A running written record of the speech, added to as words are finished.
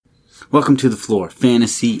Welcome to the Floor,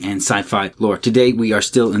 fantasy and sci-fi lore. Today we are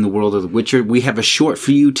still in the world of The Witcher. We have a short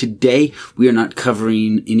for you today. We are not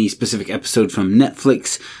covering any specific episode from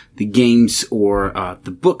Netflix, the games, or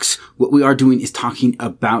the books. What we are doing is talking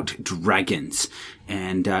about dragons.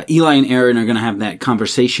 And Eli and Aaron are going to have that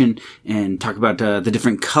conversation and talk about the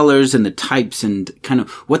different colors and the types and kind of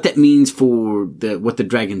what that means for what the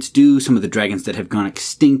dragons do, some of the dragons that have gone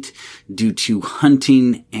extinct due to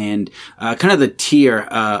hunting, and kind of the tier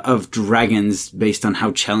of dragons based on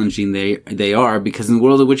how challenging they are, because in the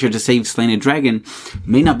world of Witcher, to save slain a dragon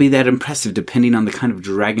may not be that impressive depending on the kind of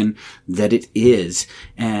dragon that it is.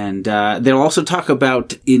 And they'll also talk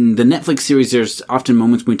about, in the Netflix series, there's often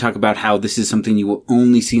moments when we talk about how this is something you will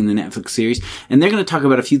only see in the Netflix series, and they're going to talk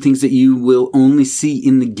about a few things that you will only see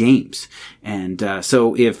in the games. And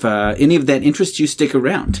so if any of that interests you, stick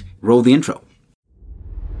around. Roll the intro.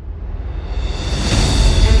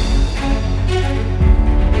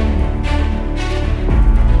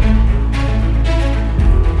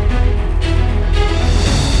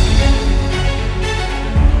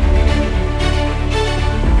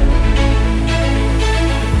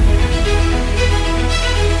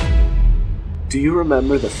 Do you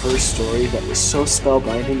remember the first story that was so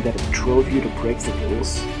spellbinding that it drove you to break the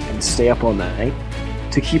rules and stay up all night?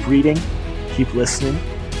 To keep reading, keep listening,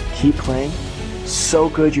 keep playing? So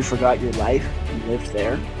good you forgot your life and lived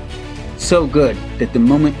there? So good that the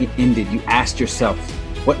moment it ended, you asked yourself,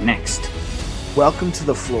 what next? Welcome to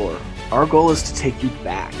the Floor. Our goal is to take you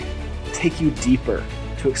back, take you deeper,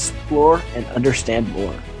 to explore and understand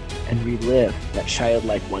more, and relive that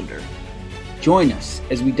childlike wonder. Join us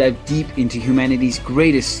as we dive deep into humanity's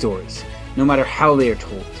greatest stories, no matter how they are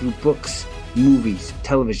told, through books, movies,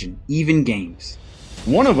 television, even games.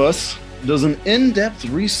 One of us does an in-depth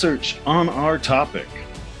research on our topic.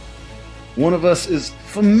 One of us is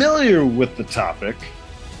familiar with the topic.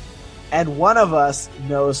 And one of us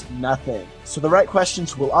knows nothing. So the right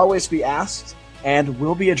questions will always be asked and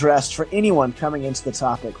will be addressed for anyone coming into the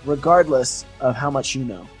topic, regardless of how much you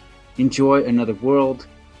know. Enjoy another world,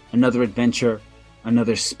 another adventure,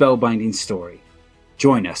 another spellbinding story.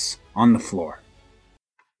 Join us on the Floor.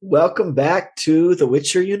 Welcome back to the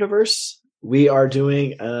Witcher universe. We are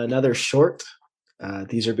doing another short.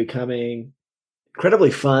 These are becoming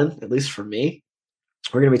incredibly fun, at least for me.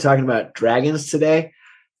 We're going to be talking about dragons today.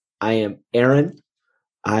 I am Aaron.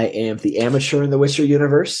 I am the amateur in the Witcher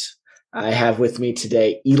universe. I have with me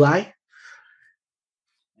today Eli.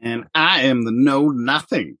 And I am the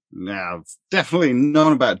know-nothing. Now, I've definitely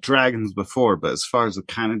known about dragons before, but as far as the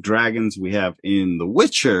kind of dragons we have in The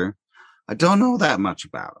Witcher, I don't know that much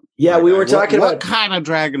about them. Yeah, we were talking about... What kind of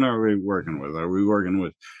dragon are we working with? Are we working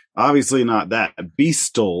with, obviously not that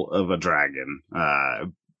bestial of a dragon,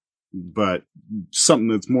 but something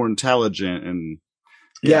that's more intelligent and...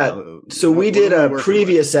 Yeah, so we did a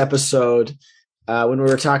previous episode when we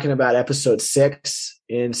were talking about episode 6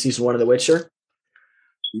 in season 1 of The Witcher.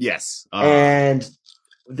 Yes. And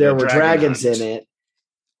there were dragons in it.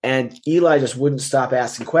 And Eli just wouldn't stop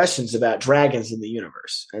asking questions about dragons in the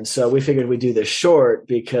universe. And so we figured we'd do this short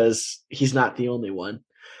because he's not the only one.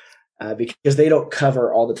 Because they don't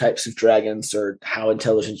cover all the types of dragons or how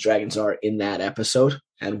intelligent dragons are in that episode.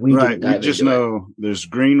 And we didn't dive into it. We just know there's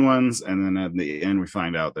green ones, and then at the end we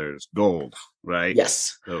find out there's gold, right?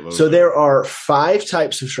 Yes. So there are 5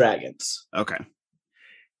 types of dragons. Okay.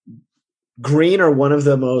 Green are one of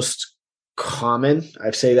the most common. I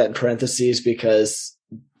say that in parentheses because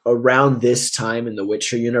around this time in the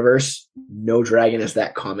Witcher universe, no dragon is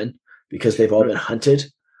that common because they've all been hunted.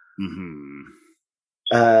 Mm-hmm.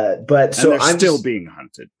 But so I'm still being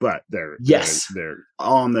hunted, but they're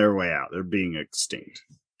on their way out. They're being extinct,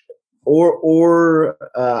 or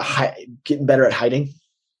getting better at hiding.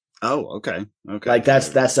 Oh, okay. Like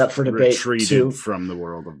that's up for debate retreated too. From the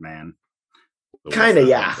world of man. Kind of,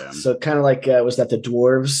 yeah. So kind of like was that the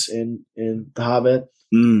dwarves in The Hobbit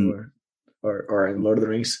or in Lord of the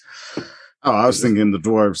Rings? Oh, I was thinking the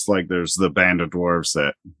dwarves. Like there's the band of dwarves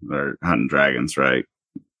that are hunting dragons, right?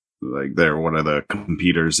 Like they're one of the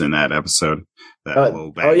competitors in that episode. That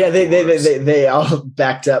little band. Oh yeah, they all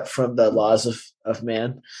backed up from the laws of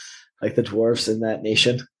man, like the dwarves in that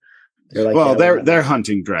nation. They're like, they're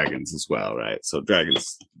hunting dragons as well, right? So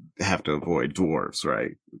dragons have to avoid dwarves,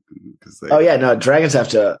 right? Dragons have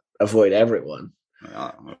to avoid everyone.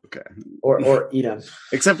 Oh, okay. Or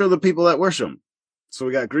except for the people that worship them. So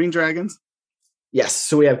we got green dragons. Yes.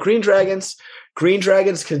 So we have green dragons. Green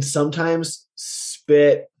dragons can sometimes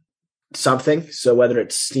spit something. So whether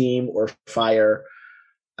it's steam or fire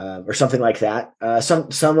or something like that. Some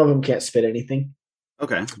of them can't spit anything.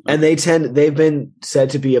 Okay. And they've been said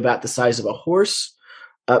to be about the size of a horse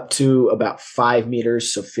up to about 5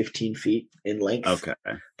 meters, so 15 feet in length. Okay.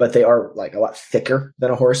 But they are like a lot thicker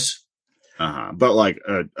than a horse. But like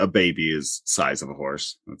a baby is size of a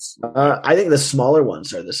horse. That's I think the smaller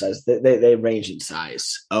ones are the size. They range in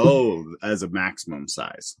size. As a maximum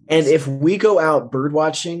size. And if we go out bird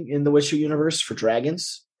watching in the Witcher universe for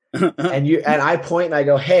dragons, and I point and I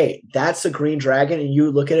go, "Hey, that's a green dragon," and you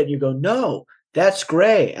look at it and you go, "No, that's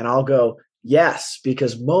gray," and I'll go, "Yes,"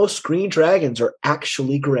 because most green dragons are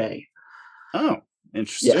actually gray. Oh,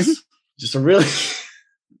 interesting. Yes, just a really.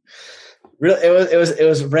 It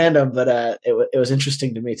was random, but it was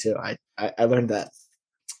interesting to me too. I learned that,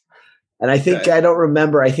 and I think I don't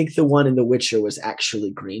remember. I think the one in The Witcher was actually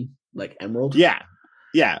green, like emerald. Yeah,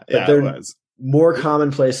 but they're it was more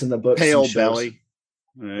commonplace in the books. Pale belly.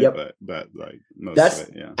 Right? Yep, but like that's of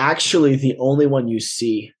it, actually the only one you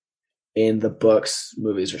see in the books,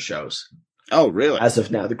 movies, or shows. Oh, really? As of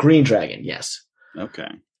now, the green dragon, yes. Okay,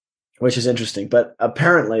 which is interesting, but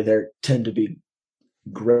apparently they tend to be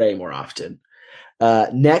gray more often.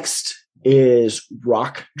 Next is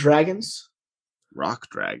rock dragons. Rock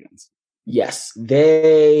dragons. Yes,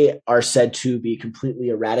 they are said to be completely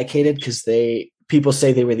eradicated because people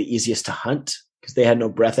say they were the easiest to hunt because they had no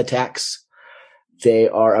breath attacks. They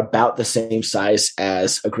are about the same size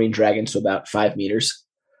as a green dragon, so about 5 meters,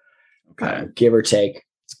 give or take.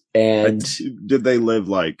 And did they live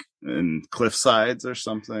like in cliff sides or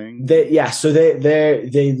something? So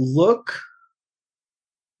they look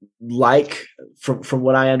like, from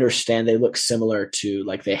what I understand, they look similar to,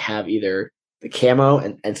 like, they have either the camo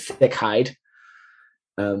and thick hide,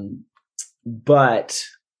 but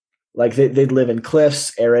like they live in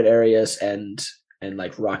cliffs, arid areas, and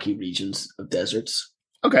like rocky regions of deserts.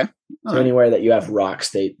 Okay, so anywhere that you have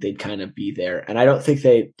rocks, they'd kind of be there. And I don't think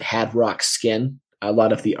they had rock skin. A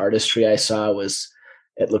lot of the artistry I saw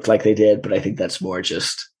it looked like they did, but I think that's more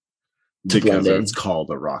just because it's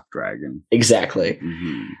called a rock dragon. Exactly.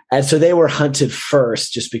 Mm-hmm. And so they were hunted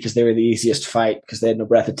first just because they were the easiest fight because they had no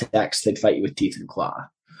breath attacks. They'd fight you with teeth and claw.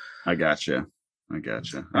 I gotcha. All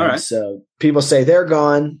right. So people say they're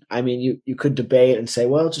gone. I mean, you could debate and say,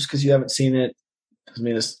 well, just because you haven't seen it doesn't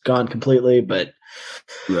mean it's gone completely, but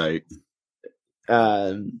right.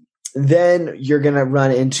 Then you're going to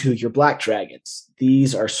run into your black dragons.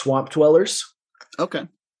 These are swamp dwellers. Okay.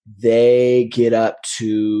 They get up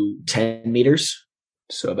to 10 meters,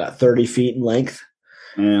 so about 30 feet in length.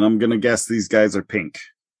 And I'm going to guess these guys are pink.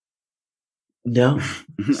 No.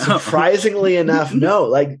 Surprisingly enough, no.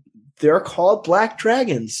 Like, they're called black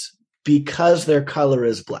dragons because their color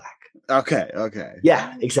is black. Okay.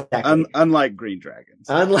 Yeah, exactly. Unlike green dragons.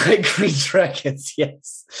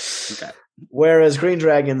 Yes. Okay. Whereas green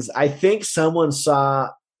dragons, I think someone saw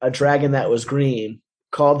a dragon that was green,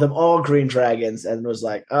 called them all green dragons, and was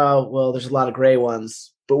like, oh, well, there's a lot of gray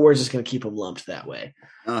ones, but we're just going to keep them lumped that way.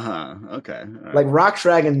 Okay. Right. Like, rock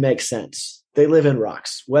dragon makes sense. They live in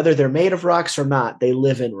rocks. Whether they're made of rocks or not, they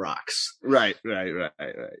live in rocks. Right.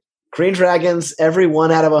 Green dragons, every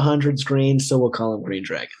 1 out of 100's green, so we'll call them green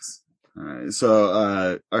dragons. All right.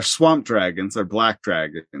 So our swamp dragons are black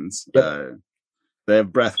dragons. Yep. They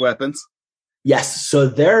have breath weapons? Yes. So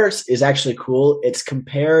theirs is actually cool. It's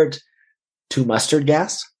compared to mustard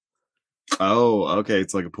gas. Oh, okay.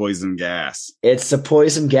 It's like a poison gas. It's a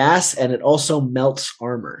poison gas, and it also melts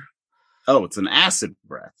armor. Oh, it's an acid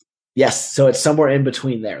breath. Yes, so it's somewhere in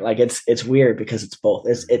between there. Like, it's weird because it's both.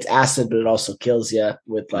 It's acid, but it also kills you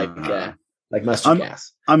with like mustard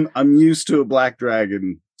gas. I'm used to a black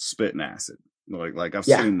dragon spitting acid. Like I've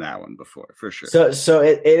seen that one before for sure. So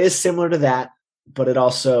it is similar to that, but it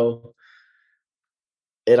also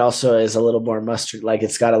is a little more mustard. Like,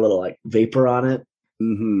 it's got a little like vapor on it.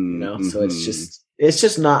 Mm-hmm, So it's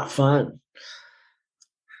just not fun.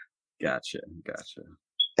 Gotcha.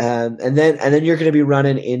 And then you're going to be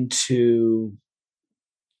running into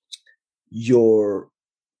your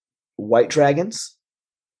white dragons.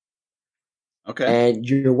 Okay. And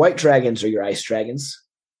your white dragons are your ice dragons.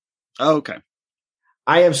 Oh, okay.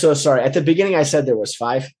 I am so sorry. At the beginning, I said there was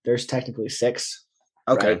 5. There's technically 6.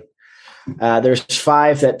 Okay. Right? There's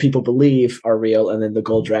 5 that people believe are real, and then the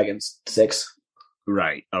gold dragon's 6.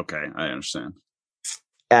 Right. Okay. I understand.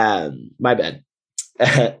 My bad.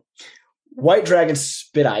 White dragons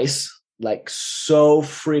spit ice, like, so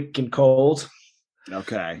freaking cold.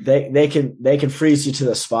 Okay. They can freeze you to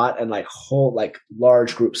the spot and like hold like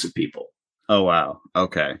large groups of people. Oh wow.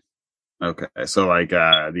 Okay. So like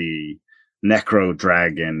the Necro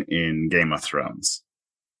Dragon in Game of Thrones.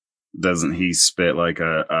 Doesn't he spit like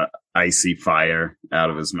a icy fire out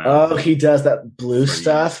of his mouth? Oh, he does that blue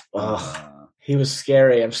stuff. Oh, he was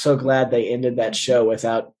scary. I'm so glad they ended that show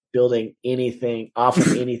without building anything off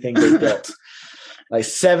of anything they built. Like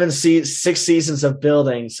 6 seasons of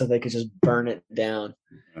building so they could just burn it down.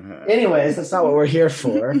 Anyways, that's not what we're here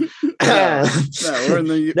for. no, we're in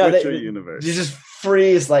the Witcher universe. You just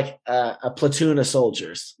freeze like a platoon of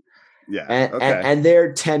soldiers. Yeah. And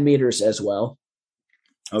they're 10 meters as well.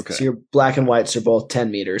 Okay. So your black and whites are both 10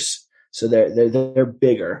 meters. So they're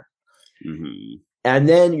bigger. Mm-hmm. And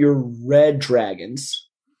then your red dragons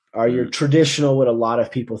are your traditional, what a lot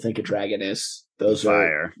of people think a dragon is. Those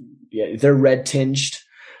fire. They're red tinged.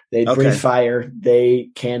 They breathe fire. They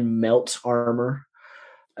can melt armor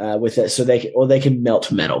with it. So they can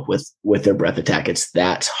melt metal with their breath attack. It's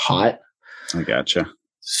that hot. I gotcha.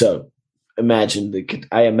 So I imagine they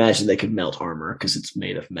could melt armor because it's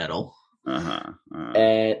made of metal.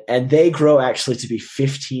 And they grow actually to be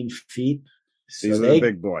 15 feet. So these are the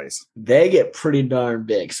big boys. They get pretty darn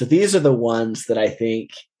big. So these are the ones that I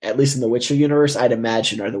think, at least in the Witcher universe, I'd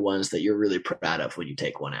imagine are the ones that you're really proud of when you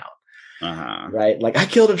take one out. Right? Like, I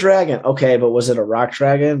killed a dragon. Okay, but was it a rock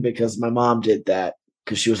dragon? Because my mom did that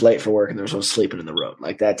because she was late for work and there was one sleeping in the road.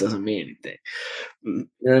 Like, that doesn't mean anything. You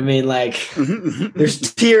know what I mean? Like, there's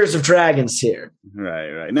tiers of dragons here.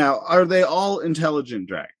 Right. Now, are they all intelligent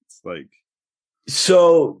dragons? Like,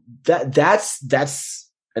 so that's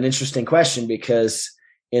an interesting question, because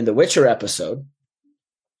in the Witcher episode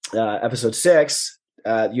 6,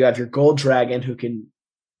 you have your gold dragon who can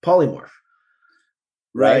polymorph.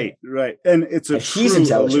 Right. And it's a true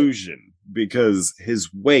illusion because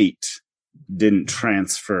his weight didn't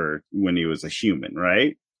transfer when he was a human,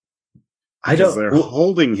 right? They're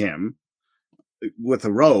holding him with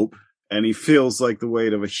a rope and he feels like the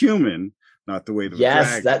weight of a human, not the weight of a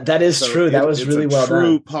dragon. Yes, that is true. That was really well done.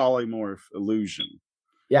 True polymorph illusion.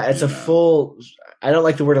 Yeah, it's a full. I don't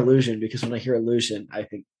like the word illusion because when I hear illusion, I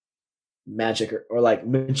think magic or like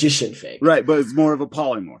magician fake. Right, but it's more of a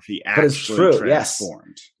polymorph. He actually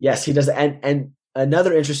transformed. Yes, he does. And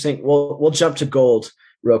another interesting. We'll jump to gold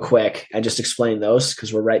real quick and just explain those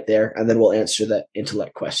because we're right there, and then we'll answer the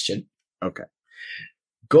intellect question. Okay.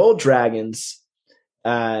 Gold dragons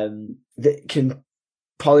that can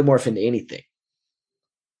polymorph into anything.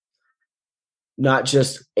 Not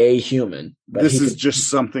just a human. But this is just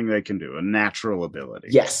something they can do, a natural ability.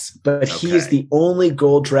 Yes, but he is the only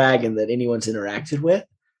gold dragon that anyone's interacted with.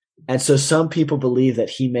 And so some people believe that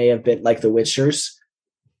he may have been, like the Witchers,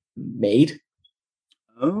 made.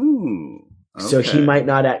 Oh. Okay. So he might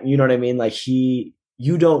not, you know what I mean? Like you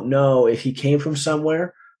don't know if he came from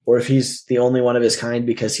somewhere or if he's the only one of his kind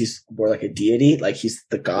because he's more like a deity, like he's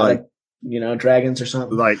the god of, dragons or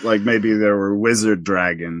something. Like maybe there were wizard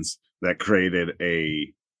dragons that created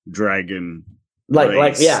a dragon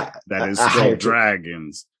that is still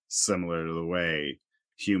dragons, similar to the way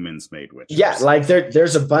humans made witches. Yeah, like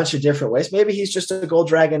there's a bunch of different ways. Maybe he's just a gold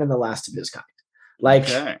dragon and the last of his kind. Like,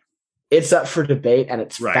 it's up for debate and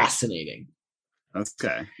it's fascinating.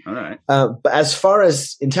 Okay, all right. But as far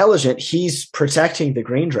as intelligent, he's protecting the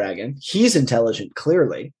green dragon. He's intelligent,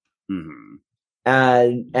 clearly. Mm-hmm.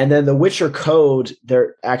 And then the Witcher code,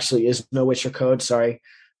 there actually is no Witcher code. Sorry.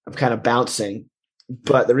 I'm kind of bouncing,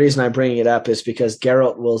 but the reason I'm bringing it up is because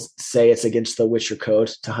Geralt will say it's against the Witcher code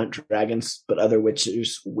to hunt dragons, but other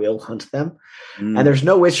Witchers will hunt them. And there's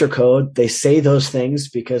no Witcher code. They say those things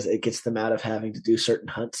because it gets them out of having to do certain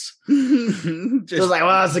hunts. So it's like,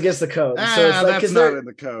 well, it's against the code. So it's like, that's not in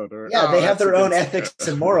the code. They have their own ethics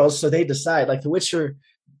and morals, so they decide. Like the Witcher,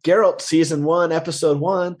 Geralt season 1, episode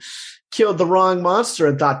 1, killed the wrong monster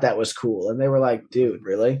and thought that was cool. And they were like, dude,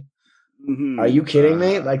 really? Mm-hmm. Are you kidding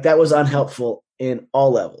me? Like that was unhelpful in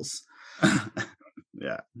all levels.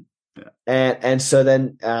 Yeah. And so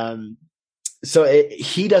then,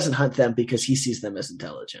 he doesn't hunt them because he sees them as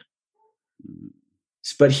intelligent,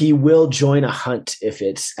 but he will join a hunt if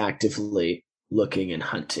it's actively looking and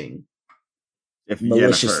hunting. If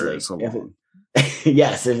maliciously.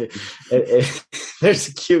 Yes. If there's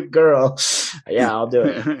a cute girl, yeah, I'll do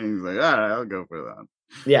it. He's like, all right, I'll go for that.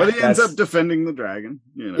 Yeah, but he ends up defending the dragon.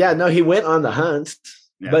 Yeah, no, he went on the hunt,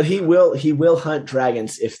 but he will hunt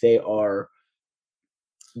dragons if they are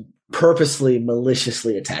purposely,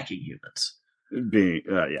 maliciously attacking humans. Okay,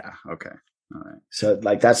 all right. So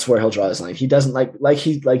like that's where he'll draw his line. He doesn't like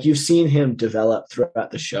you've seen him develop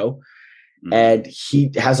throughout the show, and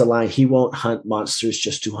he has a line. He won't hunt monsters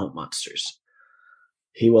just to hunt monsters.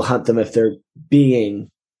 He will hunt them if they're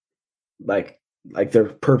being like they're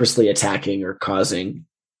purposely attacking or causing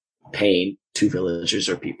pain to villagers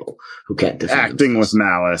or people who can't defend acting themselves. With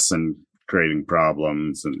malice and creating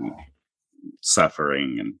problems and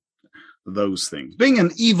suffering and those things. Being an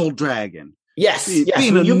evil dragon. Yes.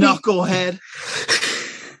 Being a knucklehead.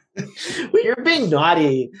 When you're being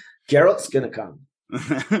naughty, Geralt's gonna come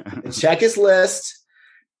and check his list.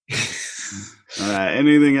 All right.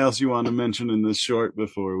 Anything else you want to mention in this short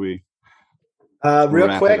before we?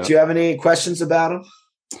 Real quick, do you have any questions about him?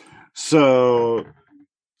 So,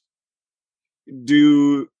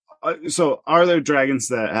 are there dragons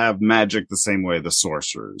that have magic the same way the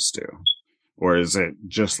sorcerers do? Or is it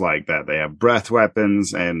just like that? They have breath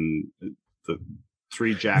weapons and the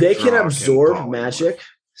 3 jack. They can absorb magic.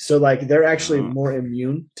 So like they're actually more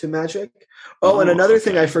immune to magic. And another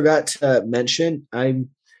thing I forgot to mention, and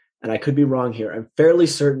I could be wrong here. I'm fairly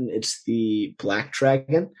certain it's the black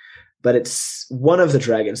dragon, but it's one of the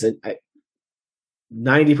dragons that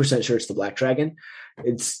 90% sure it's the black dragon.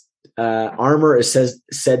 Its armor is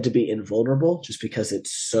said to be invulnerable just because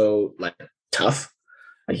it's so like tough.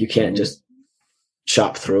 Like you can't just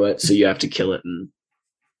chop through it, so you have to kill it in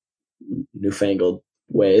newfangled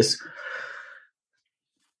ways.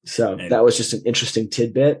 So that was just an interesting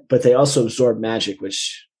tidbit. But they also absorb magic,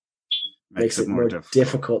 which makes it more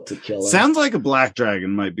difficult to kill. Sounds like a black dragon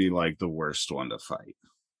might be like the worst one to fight.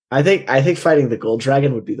 I think fighting the gold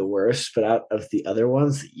dragon would be the worst, but out of the other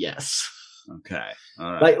ones, yes. Okay.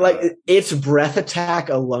 All right. Like its breath attack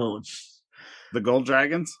alone. The gold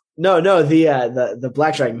dragons? No, the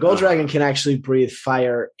black dragon. Gold dragon can actually breathe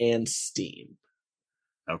fire and steam.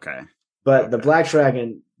 Okay. But the black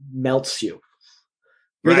dragon melts you.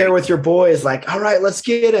 You're there with your boys, like, all right, let's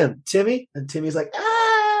get him, Timmy. And Timmy's like,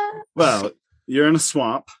 ah. Well, you're in a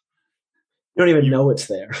swamp. You don't even know it's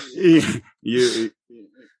there. You're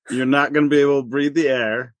not going to be able to breathe the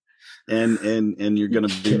air, and you're going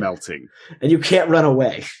to be melting. And you can't run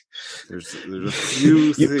away. There's a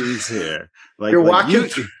few things here. Like you're walking.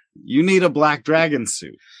 You need a black dragon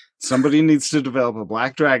suit. Somebody needs to develop a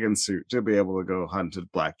black dragon suit to be able to go hunt a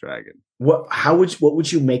black dragon. What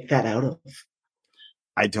would you make that out of?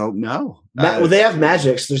 I don't know. Well, they have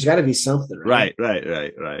magic, so there's got to be something, right?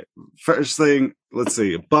 Right. First thing, let's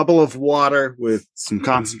see, a bubble of water with some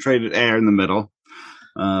concentrated air in the middle.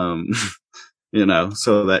 So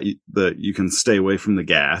that you can stay away from the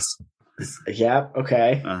gas. Yeah.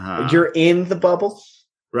 Okay. You're in the bubble.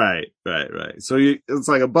 Right. So it's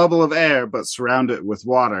like a bubble of air, but surrounded with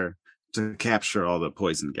water to capture all the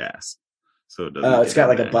poison gas. So it doesn't. It's got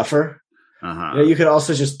like a buffer. You could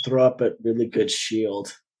also just throw up a really good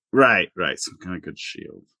shield. Right. Some kind of good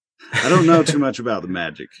shield. I don't know too much about the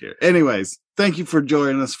magic here. Anyways, thank you for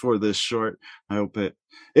joining us for this short. I hope it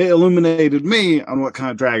illuminated me on what kind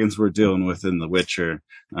of dragons we're dealing with in The Witcher.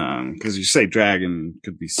 Because you say dragon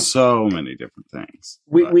could be so many different things.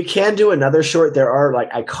 We can do another short. There are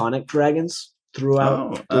like iconic dragons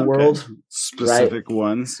throughout the world. Specific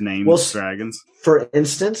ones, named dragons. For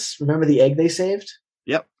instance, remember the egg they saved?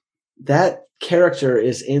 Yep. That character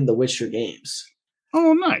is in the Witcher games.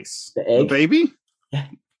 Oh, nice. The egg. The baby? Yeah.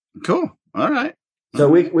 Cool. All right. So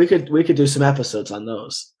we could do some episodes on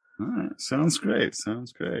those. All right. Sounds great.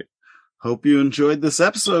 Hope you enjoyed this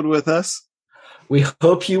episode with us. We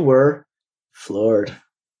hope you were floored.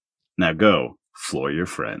 Now go floor your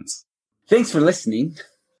friends. Thanks for listening.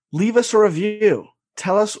 Leave us a review.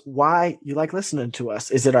 Tell us why you like listening to us.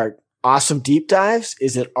 Is it our awesome deep dives?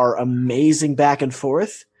 Is it our amazing back and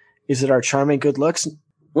forth? Is it our charming good looks?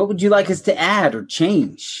 What would you like us to add or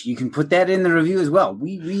change? You can put that in the review as well.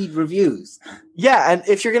 We read reviews. Yeah, and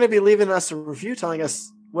if you're going to be leaving us a review telling us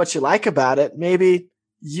what you like about it, maybe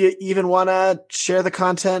you even want to share the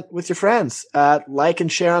content with your friends. Like and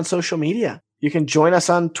share on social media. You can join us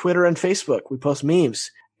on Twitter and Facebook. We post memes.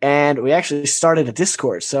 And we actually started a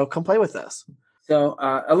Discord, so come play with us. So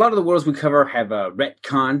a lot of the worlds we cover have a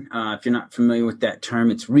retcon. If you're not familiar with that term,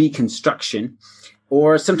 it's reconstruction.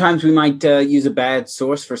 Or sometimes we might use a bad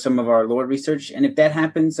source for some of our lore research. And if that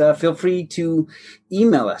happens, feel free to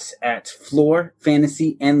email us at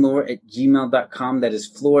florefantasyandlore@gmail.com. That is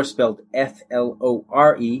Flore spelled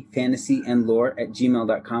FLORE,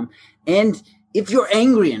 fantasyandlore@gmail.com. And if you're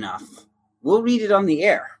angry enough, we'll read it on the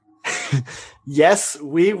air. Yes,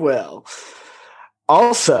 we will.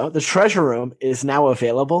 Also, the treasure room is now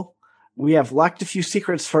available. We have locked a few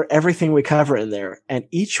secrets for everything we cover in there. And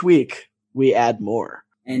each week, we add more.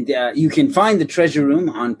 And you can find the treasure room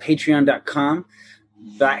on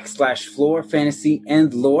patreon.com/Flore Fantasy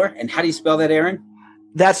and Lore. And how do you spell that, Aaron?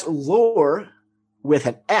 That's lore with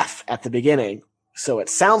an F at the beginning. So it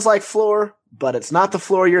sounds like floor, but it's not the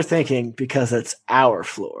floor you're thinking because it's our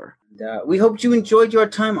floor. We hope you enjoyed your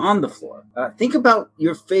time on the floor. Think about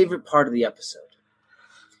your favorite part of the episode.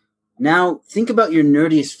 Now, think about your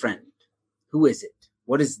nerdiest friend. Who is it?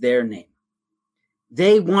 What is their name?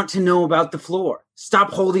 They want to know about the floor.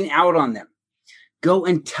 Stop holding out on them. Go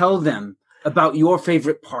and tell them about your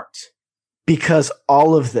favorite part. Because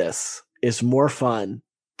all of this is more fun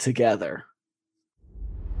together.